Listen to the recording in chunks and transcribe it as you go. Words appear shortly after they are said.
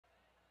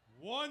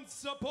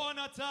Once upon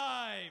a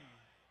time,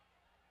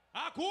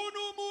 a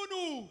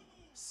Cunumunu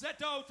set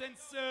out in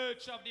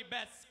search of the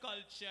best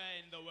culture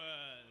in the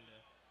world.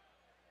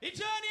 He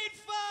journeyed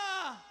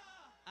far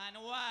and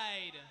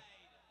wide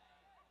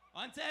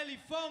until he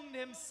found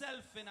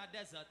himself in a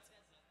desert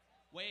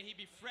where he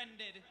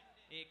befriended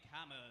a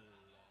camel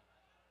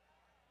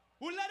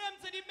who led him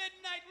to the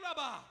midnight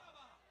robber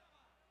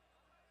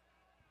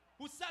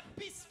who sat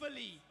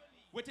peacefully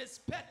with his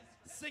pet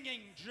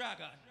singing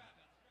dragon.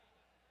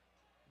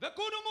 The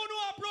Cunumunu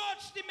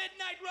approached the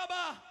midnight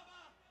robber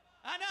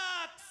and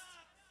asked,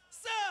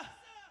 "Sir,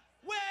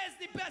 where is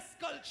the best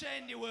culture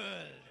in the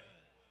world?"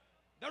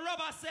 The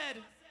robber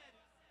said,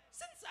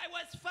 "Since I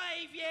was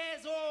 5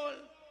 years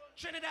old,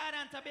 Trinidad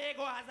and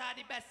Tobago has had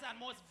the best and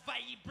most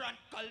vibrant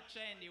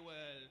culture in the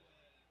world.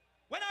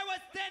 When I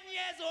was 10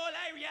 years old,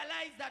 I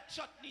realized that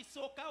Chutney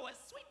Soca was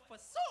sweet for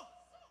soul.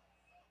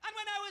 And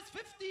when I was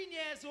 15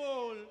 years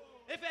old,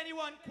 if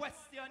anyone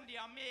questioned the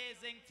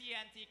amazing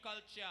TNT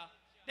culture,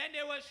 then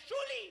there was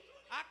truly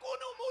a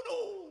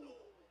Cunumunu.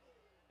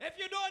 If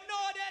you don't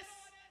know this,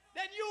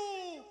 then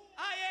you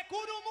are a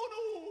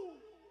Cunumunu.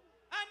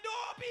 And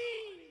don't be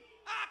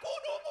a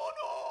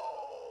Cunumunu."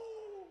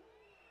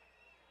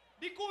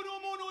 The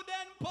Cunumunu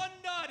then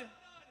pondered,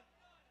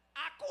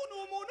 "A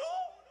Cunumunu?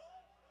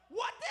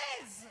 What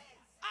is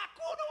a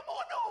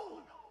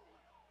Cunumunu?"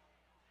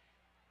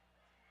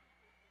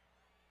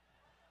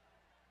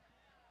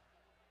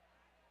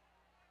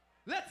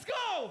 Let's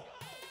go!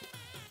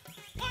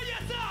 Oh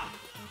yes sir!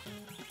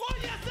 Oh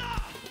yes sir!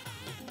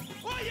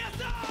 Oh yes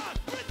sir!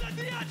 With the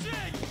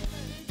Theatrics!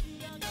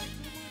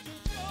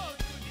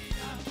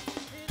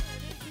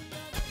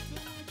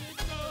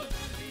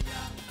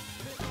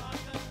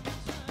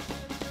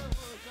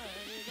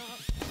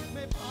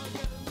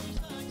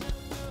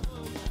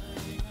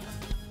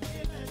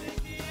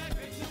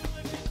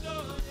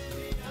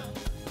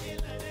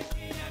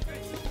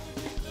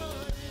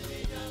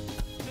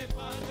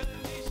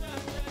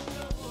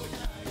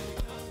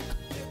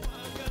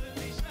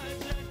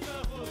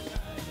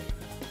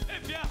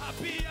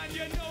 And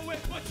you know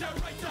it, put your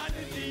right hand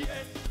in the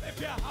air. If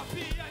you're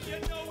happy and you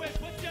know it,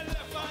 put your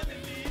left hand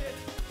in the air.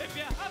 If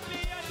you're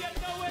happy and you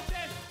know it,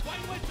 then why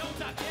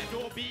without a care?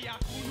 Don't be a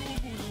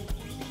Cunumunu.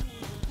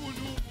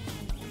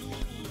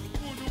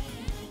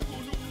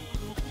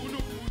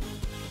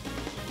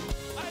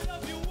 I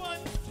love you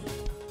once,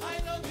 I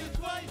love you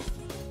twice,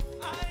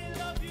 I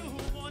love you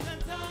more than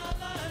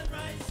tala and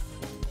rice.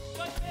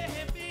 But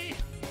baby,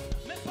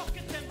 my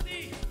pocket's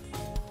empty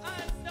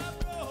and the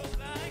broke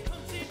like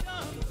Humpty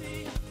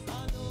Dumpty.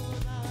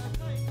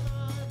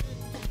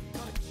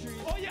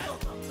 Oh yes!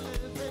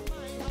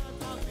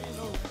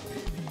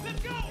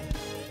 Let's go!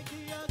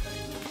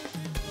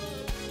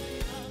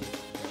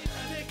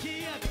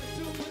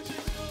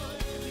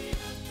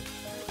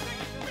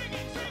 Bring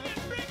it!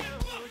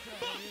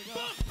 Bump!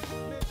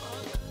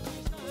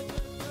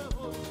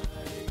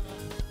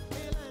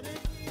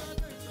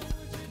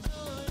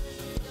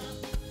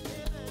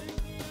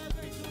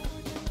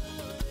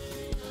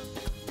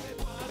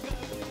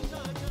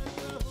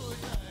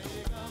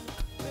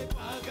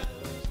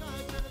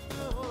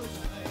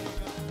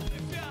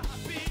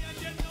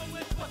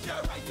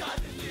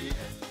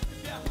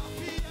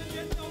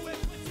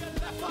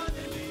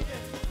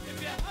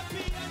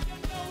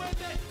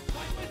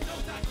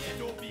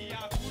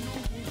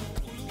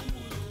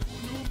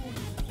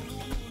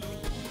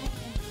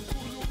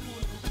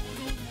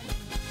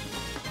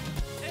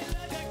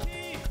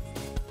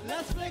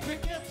 Let's play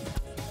cricket,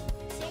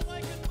 so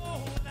I can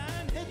bowl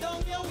and hit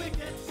down your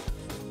wickets.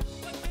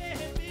 But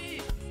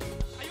baby,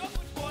 are you a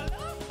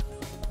footballer?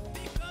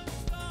 Become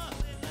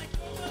started like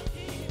you're a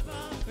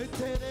keeper.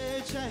 Tere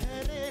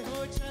chehre ho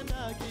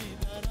chanagi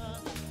tara,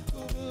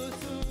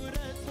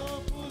 खूबसूरत हो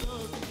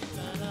फूलों की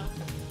तरह.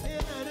 Hey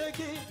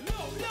लड़की, no,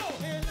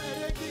 hey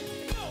लड़की,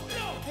 no,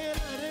 hey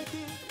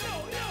लड़की, no,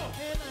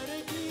 hey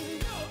लड़की,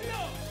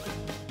 no.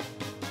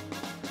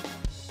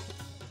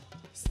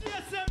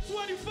 CSM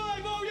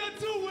 25, how you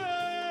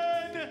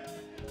doing?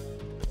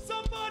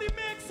 Somebody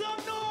make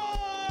some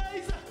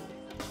noise.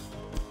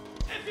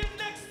 If you're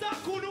next to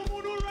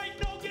Cunumunu right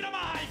now, get him a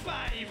high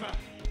five.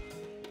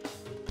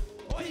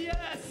 Oh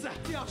yes.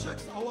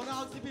 Theatrics, I want to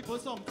ask the people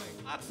something.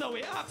 Ask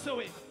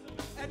away.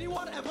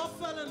 Anyone ever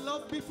fell in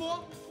love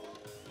before?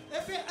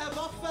 If you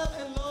ever fell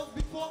in love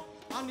before,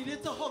 I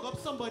needed to hug up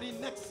somebody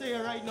next to you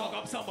right now. Hug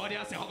up somebody,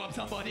 I say hug up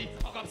somebody.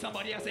 Hug up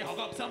somebody, I say hug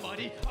up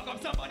somebody. Hug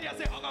up somebody, I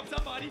say hug up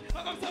somebody.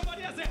 Hug up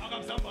somebody, I say hug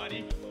up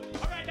somebody.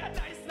 Alright,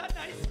 that's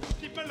nice.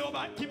 Keep me low,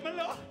 man, keep me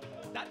low.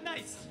 That's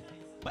nice.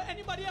 But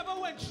anybody ever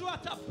went through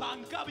at a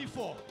banker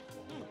before?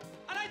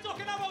 And I'm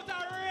talking about a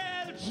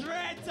real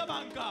dread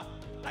banker.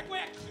 Like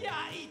where you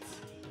can't eat,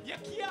 you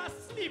can't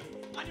sleep,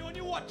 and you're only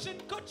watching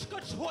Coach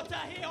Hota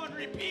here on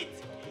repeat.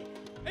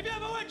 If you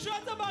ever went through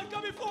at a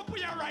banker before, put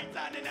your right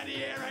hand in the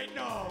air right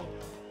now.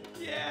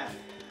 Yeah.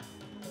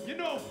 You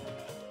know,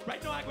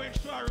 right now I'm going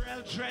through a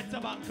real dread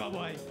banker,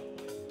 boy.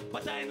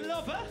 But I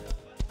love her.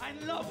 I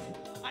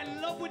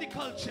love with the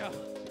culture.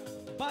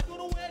 But I don't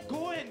know where it's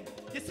going.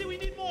 You see, we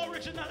need more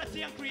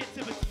originality and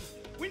creativity.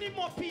 We need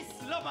more peace,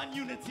 love, and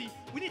unity.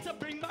 We need to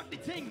bring back the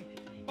thing.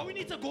 But we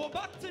need to go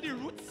back to the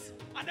roots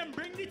and then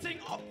bring the thing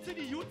up to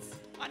the youths.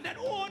 And then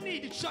only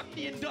the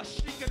chutney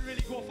industry can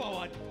really go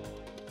forward.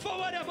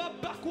 Forward ever,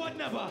 backward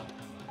never.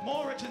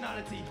 More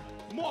originality,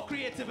 more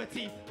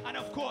creativity, and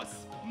of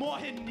course, more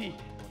Hindi.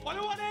 All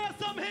you want to hear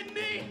some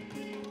Hindi?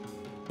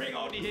 Bring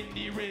out the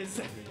Hindi Riz.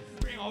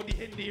 Bring out the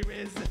Hindi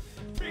Riz.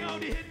 Bring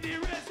out the Hindi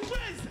Riz.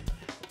 Riz!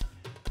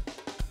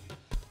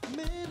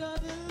 मेरा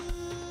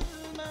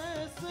दिल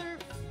मैं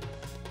सिर्फ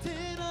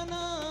तेरा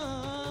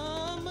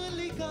नाम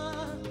लिखा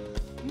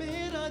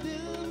मेरा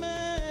दिल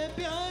में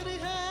प्यार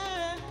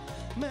है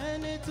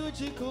मैंने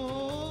तुझको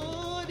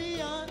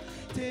दिया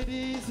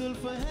तेरी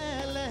जुल्फ है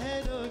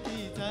लहरों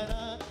की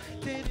तरह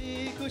तेरी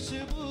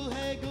खुशबू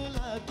है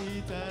गुलाब की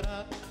तरह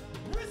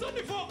Riz on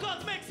the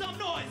vocals, make some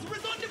noise.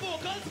 Riz on the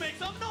vocals, make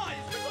some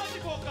noise. Riz on the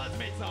vocals,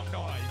 make some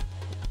noise.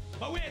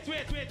 But wait.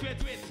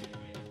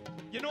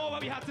 You know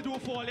what we have to do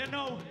for you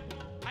now?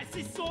 I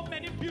see so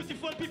many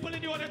beautiful people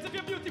in the audience. If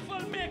you're beautiful,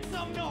 make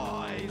some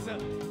noise.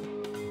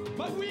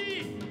 But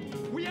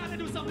we have to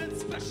do something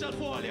special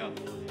for you.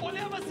 Only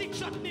ever see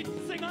chutney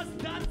singers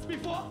dance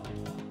before?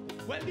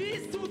 Well,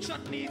 these two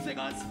chutney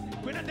singers,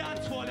 we're gonna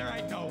dance for you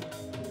right now.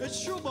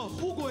 It's true, but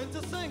who going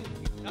to sing?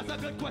 That's a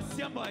good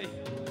question, boy.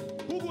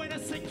 Who going to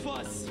sing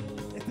first?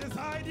 It is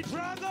I, the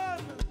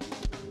dragon.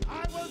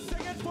 I will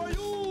sing it for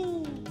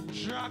you.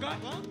 Dragon?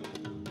 Huh?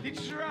 The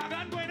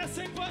dragon going to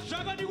sing first?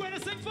 Dragon, you going to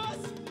sing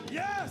first?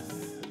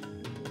 Yes.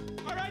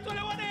 All right, well,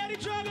 I want to hear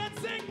the dragon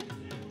sing.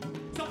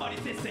 Somebody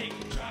say sing,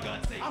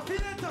 dragon sing. I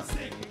feel it to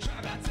sing.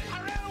 Dragon sing. I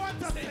really want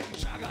to sing.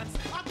 Dragon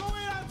sing. I'm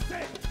going and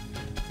sing.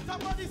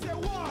 Somebody say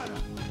 1,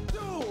 2,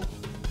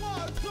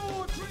 1,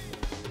 2, 3.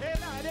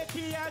 Elade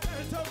kia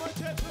dansa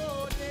muche to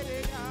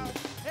deya.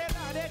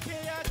 Elade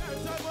kia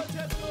dansa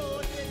muche to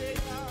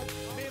deya.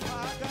 Mi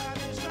paga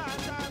ni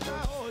shanta ta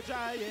ho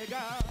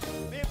jayega.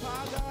 Mi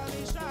paga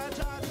ni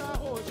shanta ta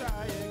ho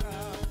jayega.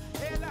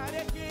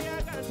 Elade kia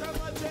dansa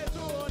muche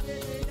to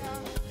deya.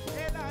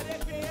 Elade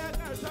kia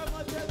dansa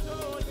muche to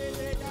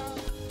deya.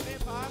 Mi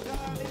paga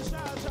ni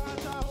shanta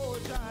ta ho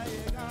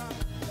jayega.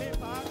 Mi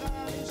paga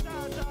ni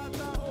shanta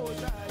ta ho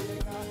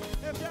jayega.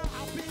 If you're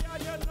happy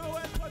and you know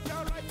it, put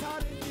your right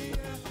hand in the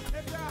air.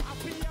 If you're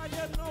happy and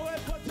you know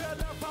it, put your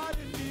left hand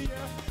in the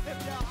air. If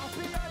you're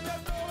happy and you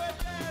know it,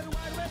 then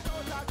when we go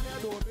back here,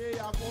 do be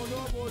a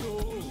Cunumunu,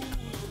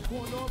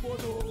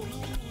 Cunumunu,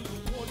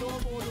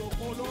 Cunumunu,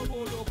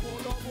 Cunumunu,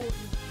 Cunumunu.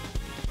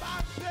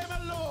 Back them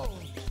low,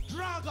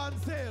 dragon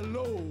say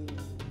low.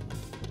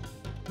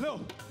 Low.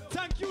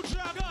 Thank you,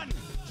 dragon.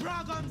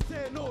 Dragon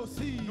say no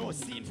scene. No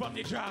scene from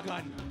the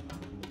dragon.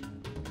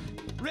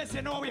 Riz,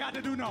 you know what we had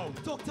to do now?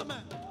 Talk to me.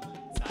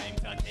 Time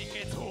to take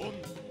it home.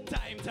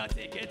 Time to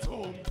take it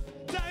home.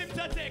 Time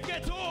to take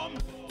it home.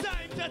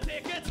 Time to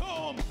take it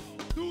home.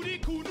 Do the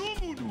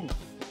Cunumunu.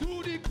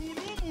 Do the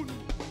Cunumunu.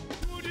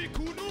 Do the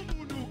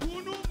Cunumunu.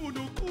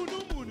 Cunumunu.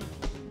 Cunumunu.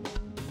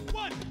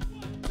 1,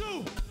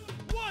 2,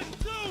 1,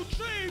 2,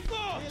 3,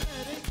 4.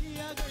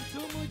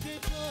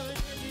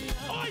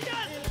 Oh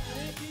yes!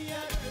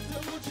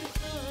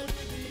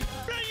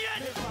 Bring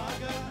it!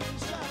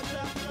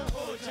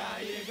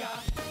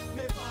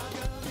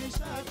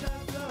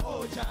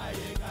 हो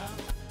जाएगा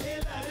ये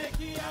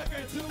लड़की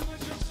अगर तू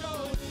मुझे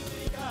छोड़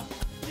दिया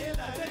ये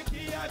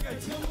लड़की अगर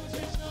तू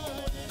मुझे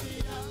छोड़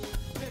दिया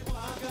मैं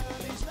पागल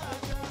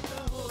निशाचा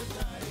हो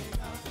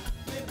जाएगा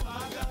मैं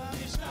पागल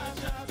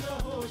निशाचा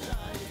हो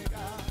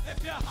जाएगा If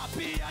you're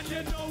happy and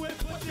you know it,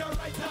 put your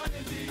right hand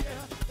in the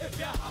air. If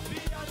you're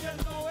happy and you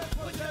know it,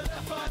 put your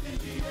left hand in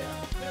the air.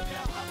 If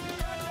you're happy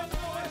and you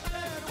know it,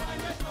 then why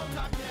you come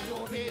back here?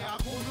 Don't be a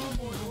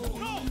Cunumunu.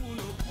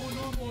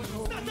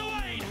 Start the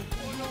wine!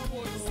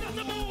 Start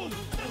the move!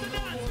 Start the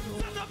dance!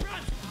 Start the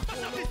prance!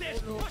 Mash up the stage!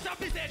 Mash up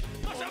the stage!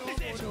 Mash up the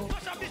stage!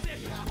 Mash up the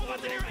stage! Over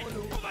to the right!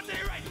 Over to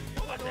the right!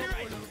 Over to the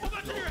right!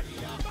 Over to the right!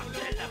 Back to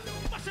the left!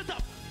 Mash it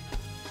up!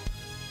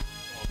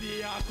 Be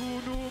a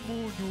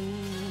Cunumunu.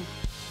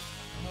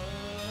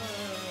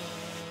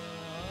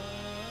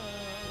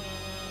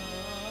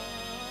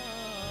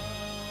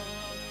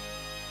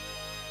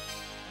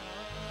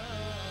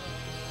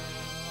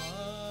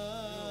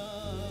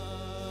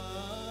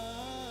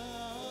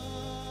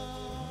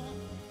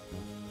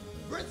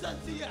 Present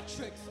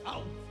Theatrics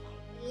out.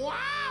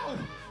 Wow!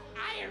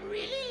 I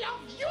really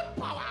love youth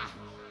power,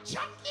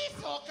 Chutney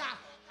Soca,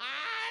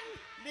 and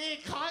the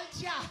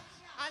culture.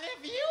 And if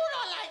you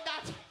don't like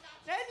that,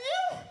 then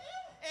you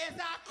is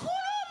a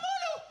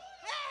Cunumunu.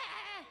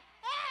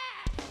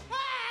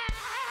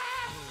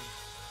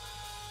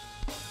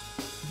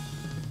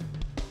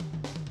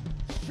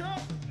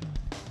 Sure.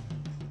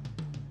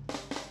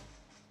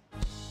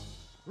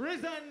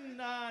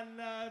 Risen and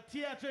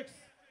Theatrics,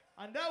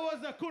 and that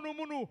was a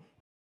Cunumunu.